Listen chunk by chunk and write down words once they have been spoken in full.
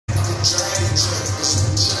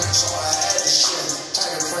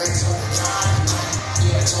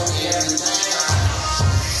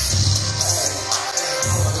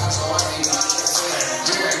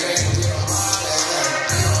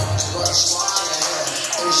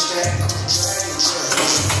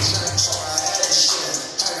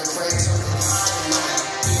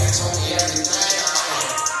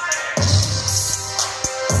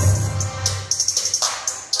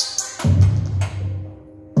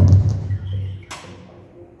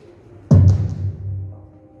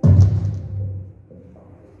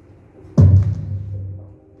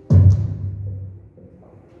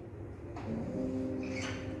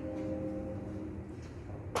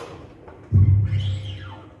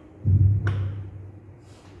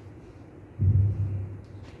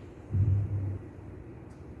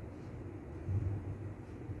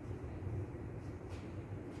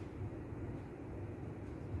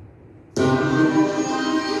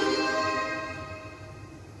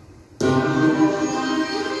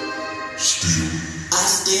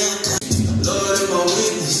Lord is my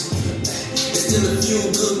witness. There's still a few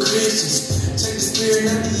good Christians. Take the spirit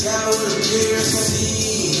at the hour of appearance of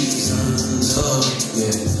seasons. Oh,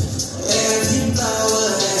 yeah. Every flower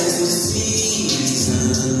has its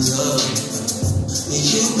seasons. Oh, and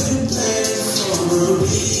you've been planted for a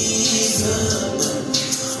reason.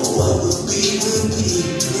 What will be, will be.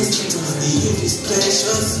 And you just plant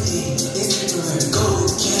your seed. Go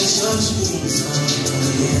catch your dreams.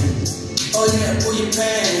 Oh, yeah. Oh yeah, pull your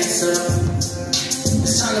pants up.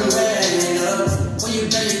 It's time to man it up. When you're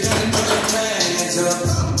done, you gotta put your pants up.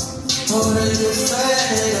 Hold on, you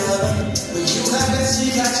fat up. But you haven't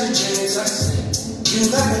seen, got your dreams. I see. You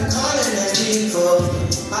haven't caught it as before.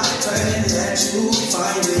 I pray that you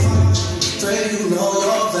find it. Pray you know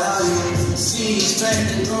your value. Seeds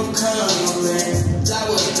planted, no coming.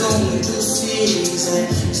 Flowers bloom in due season.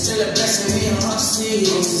 Still a blessing in your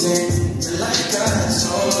season. Your life got so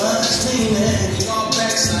much meaning. We gon'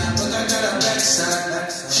 backside, but I got a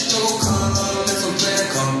backside. Still come on, different prayer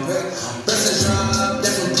come. Blessings drop,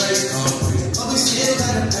 different praise come. But we still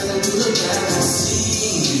gotta pedal through the bad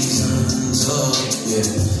seasons. Oh, yeah.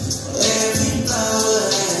 Every flower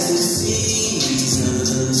has its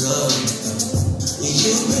seasons. Oh, and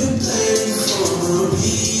you've been playing for a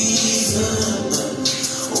reason.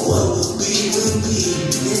 What will be, will be.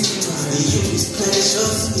 And you just plant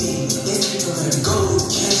your seed. Go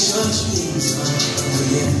catch your dreams.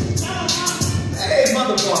 Oh, yeah. Hey,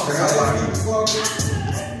 Mother Walker, how are you?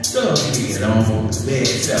 Good, being on the bed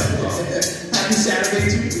self. Happy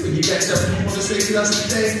Saturday to you. You got something you want to say to us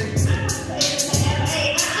today?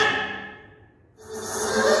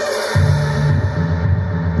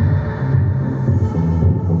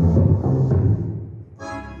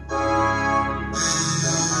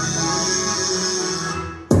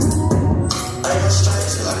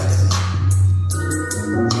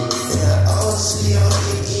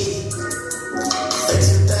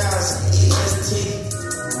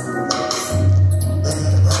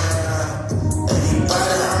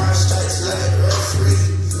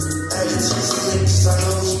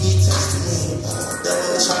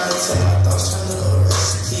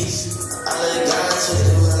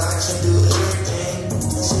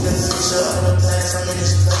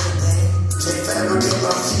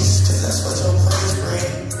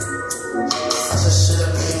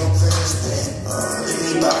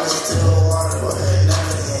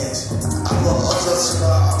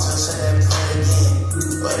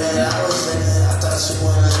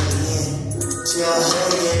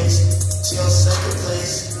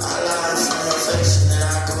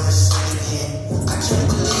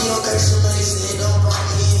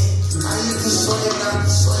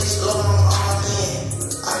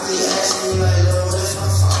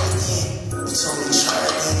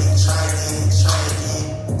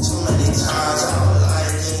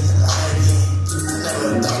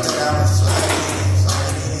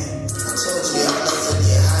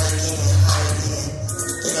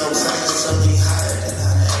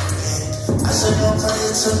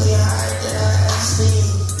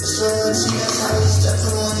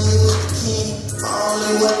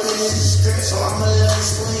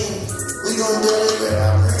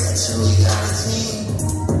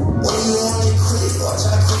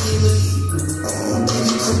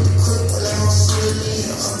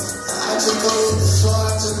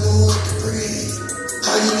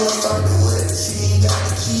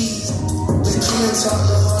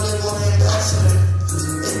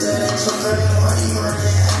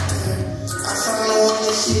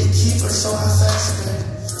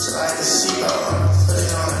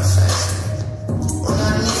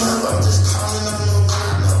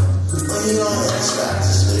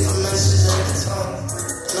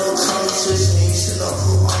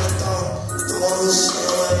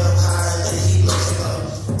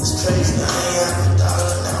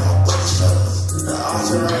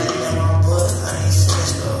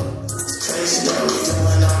 Crazy that we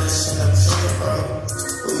doing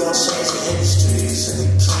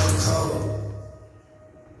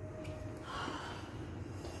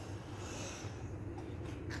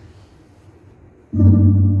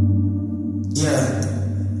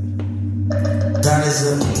God is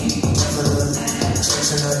a devil,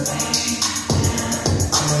 church and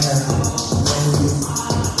I'm in a know who you.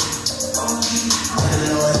 And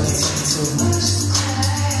the Lord can take you to.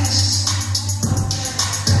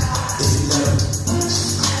 If you let him.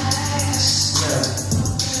 Yeah.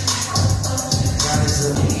 God is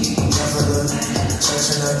a devil, church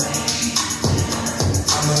and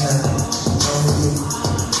I'm in a know who you.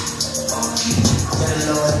 And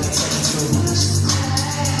the Lord can take you to.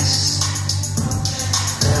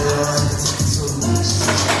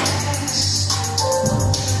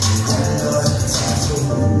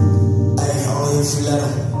 If you let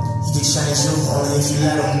him, he can change you only if you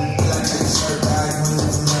let him. Like a shirt bag when you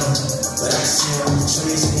never met him. But I see him in the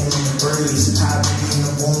trees, see him in the breeze. High baby in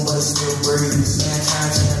the womb, but it still breathes.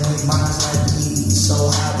 Mankind can't make minds like these. So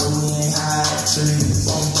high, but we ain't high up trees.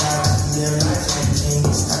 Won't die, live life like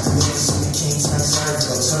kings. After this, the king turn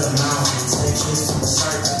circle. To the mountain, take his to the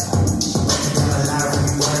circle. Breaking down a lie,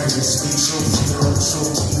 we word. Speak truth, you know the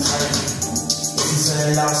truth, you heard it. If you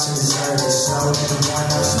feeling lost and deserted, slow to the one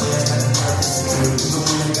else, yeah, got a purpose. Even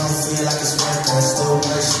when it don't feel like it's working, I still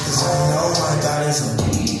worship, cause I know my God is a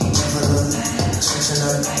devil, churching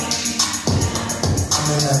up. I'm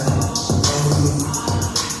in a know who you.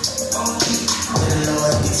 Let the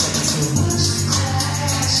Lord get taken to.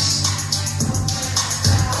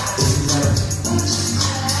 If you let him.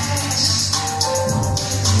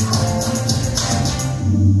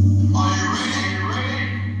 Are you ready?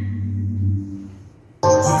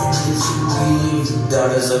 You can get you,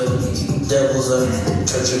 God is a devil's up,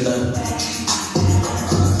 church and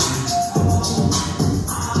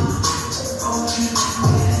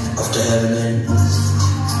off to heaven and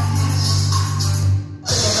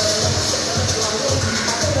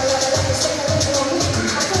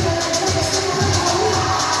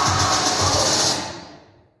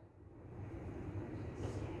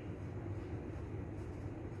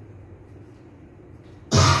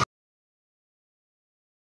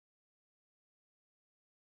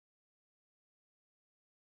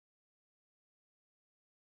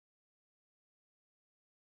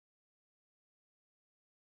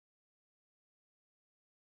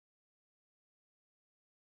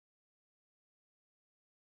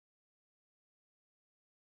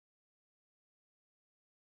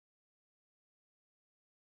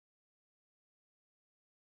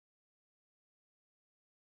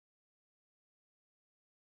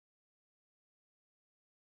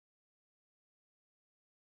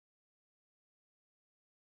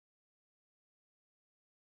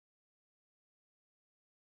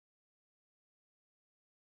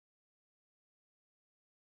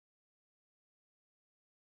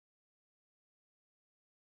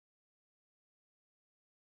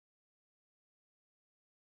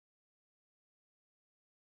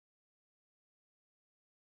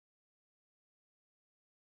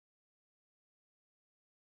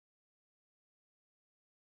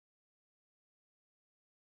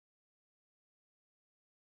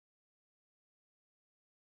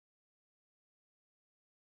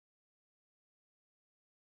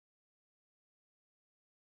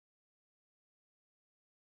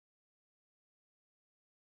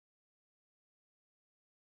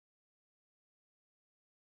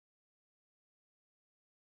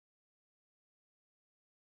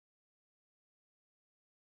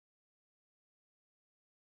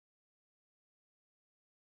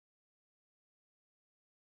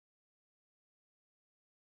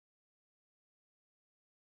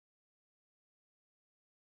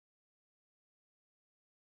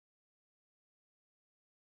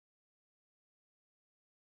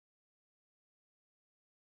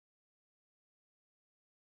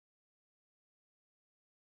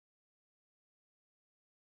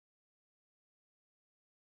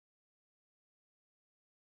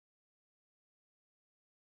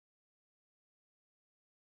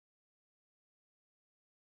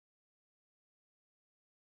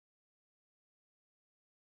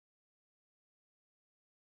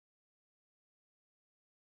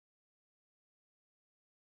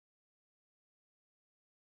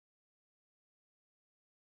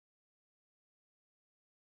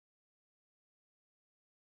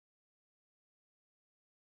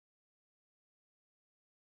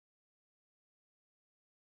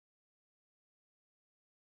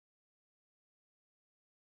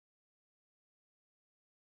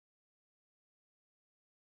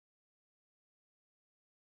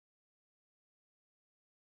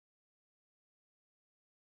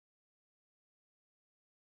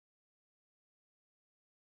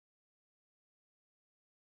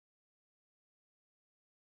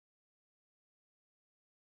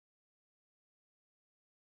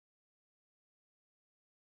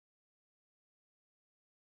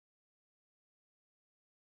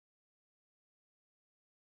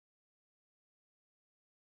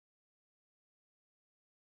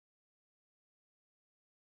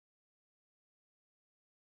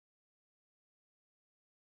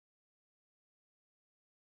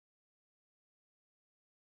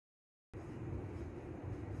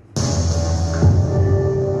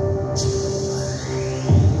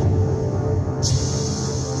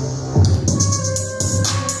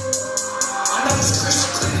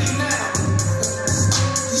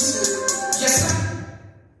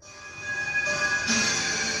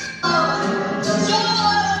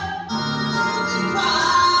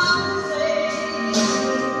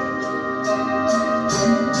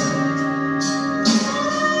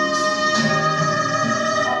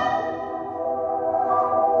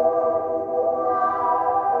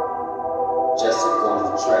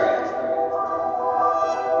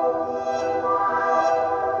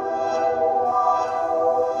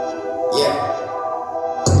Yeah.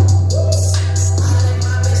 I like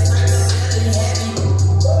my best turn up really heavy.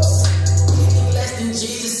 Anything less than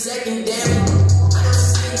Jesus secondary. I know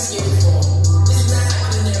this thing's scary for. This is not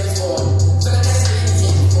ordinary form. But I gotta get in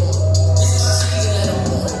here for. This is my season, let them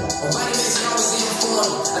warn. My body makes me always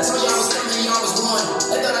informed. I told you I was coming, y'all was born.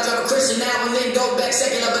 They thought I drove a Christian now and then go back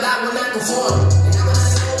secular, but I will not conform. And now when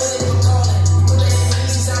I know what it was calling, people letting me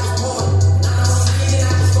since I was born. And I know I'm reason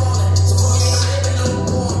I was falling. So for me, I'm living no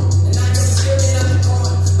born. And I know the children of the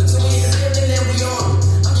corn. Between the building and we on.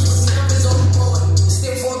 I'm just putting numbers on the board.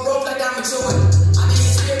 Still for growth like I'm maturing. I be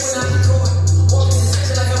in spirit when I record. Walking in the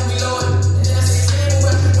session like I'm Lord. And then I say, man, we'll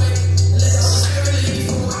wrap the way. And let the Holy Spirit lead me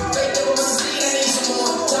forward. Faith that was a seed, I need some more.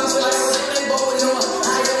 Times feel like I was on that boat with Noah.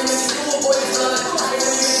 I ain't really make it cool, boy, the flood. I ain't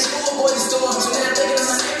really make it cool, boy, the storm. So now I'm thinking of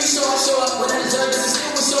my every show I show up. When I deserve it, the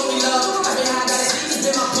still will show me love. I mean, how I got it, Jesus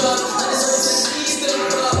been my plug. I deserve it, just me, still in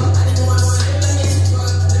love. I didn't know I wanted to like it's a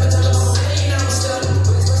drug. Never tell them I'm a pain, I was stuck.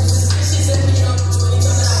 But it's precious, it's suspicious, set me up. So many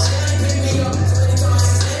times that I was down, he picked me up. So many times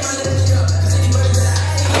I had to name, I lifted it up. Cause any burden that I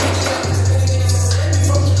had, he lifted it up. Cause anything that's gonna let me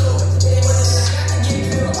from the Lord. It ain't what I got to give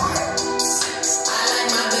it up. I like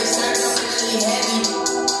my bass turned up really heavy.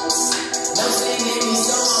 Don't sing in me,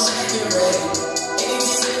 so I'm heavy ready.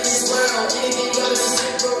 Anything in this world, anything goes is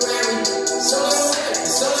temporary. So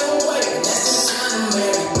one way, that's the son of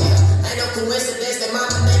Mary. Yeah. Ain't no coincidence that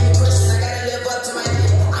mama named me Christian. I gotta live up to my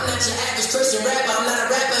name. I'm not your average Christian rapper. I'm not a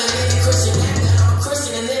rapper and then a Christian actor. I'm a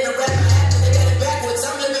Christian and then a rapper actor. They got it backwards.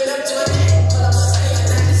 I'm living up to my name. But I must be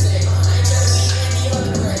not the same. I ain't trying to be Andy or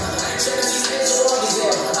the Grey. I ain't trying to be Spencer or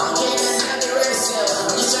Gazelle. I don't care nothing about the red cell.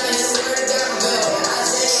 I'm just trying to hit the word of God rebel.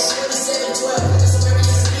 Isaiah 47:12. That's a very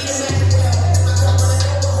easy to make it well. My cup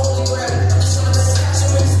running over holy grail. I'm just trying to make the passion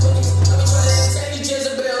raise boogies. I'm just trying to entertain you,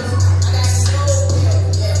 Jezebel. I got snow,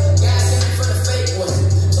 yeah. God sent me for the fake ones.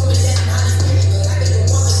 Told me that I'm highly paid, but I got the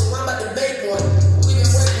woman, so I'm about to bake one. We been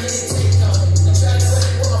working here to take on. And try to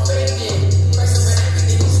question what my faith in. Price over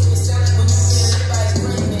everything. You see me sound like when you feel everybody's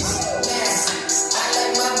greatness. Now, I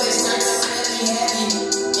like my bass turned up really heavy.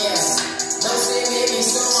 Yeah. Don't say maybe,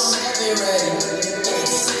 so I'm heavy ready.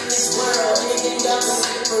 Anything in this world, anything else is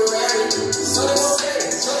temporary. So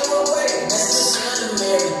they won't wait. That's the son of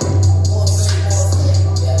Mary. More faith,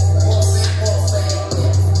 yeah. More faith, yeah. More faith,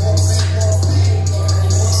 yeah. More faith, yeah.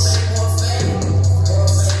 More faith,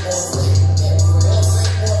 yeah. More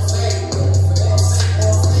faith, more faith.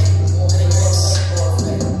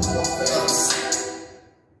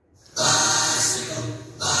 Bicycle.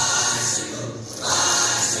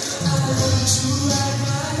 I want to ride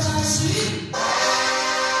my bicycle.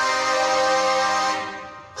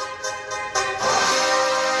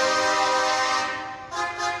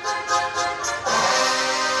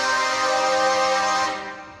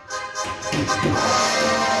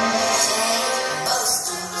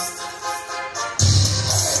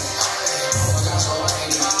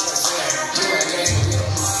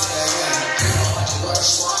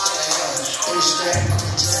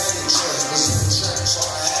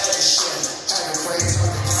 Crazy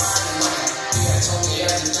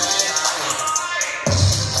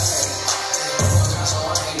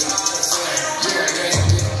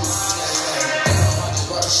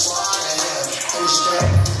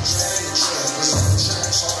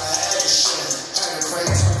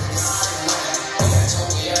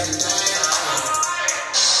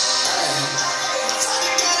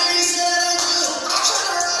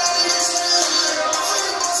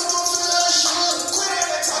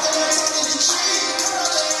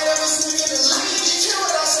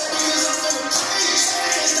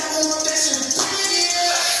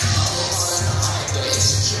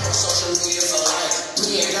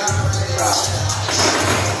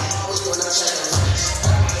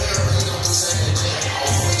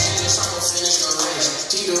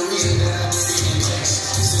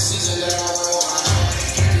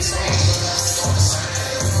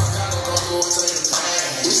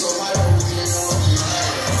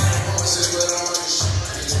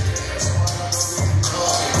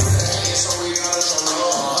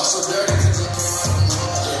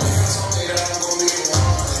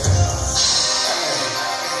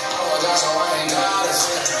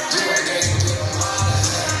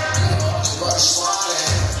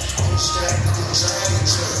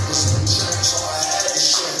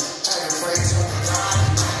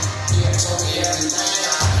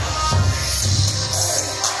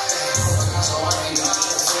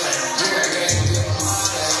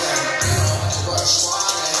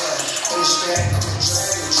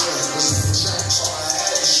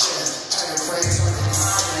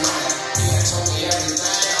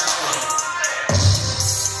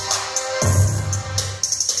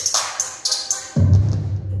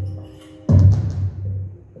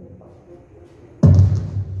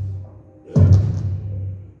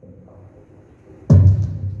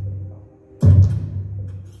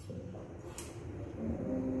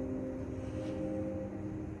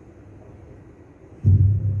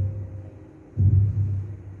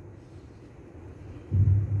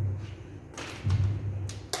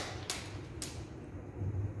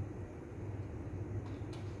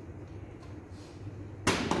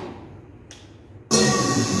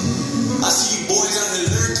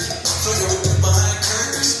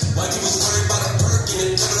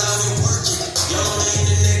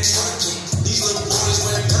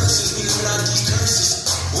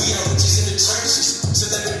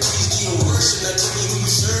gotta tell me who you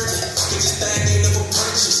serving. Cause this thing ain't never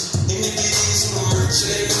purchased. And if it is from a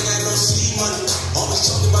merchant, ain't never got no seed money. Always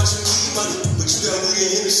talking about you need money, but you got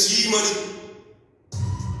weed and seed money.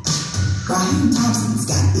 Raheem Thompson's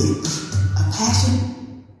got it. A passion.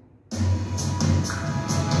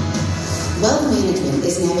 Wealth management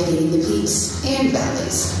is navigating the peaks and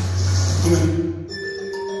valleys. And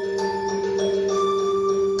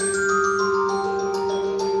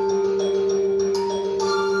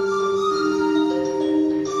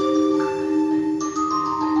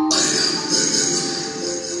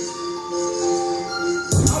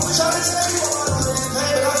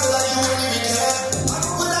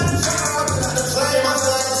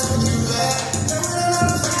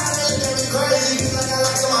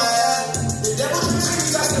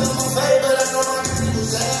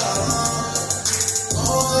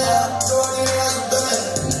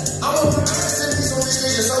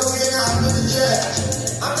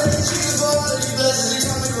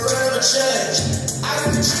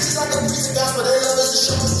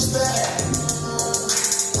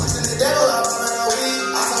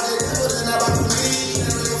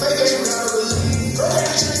Vacation,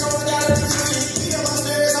 gotta believe.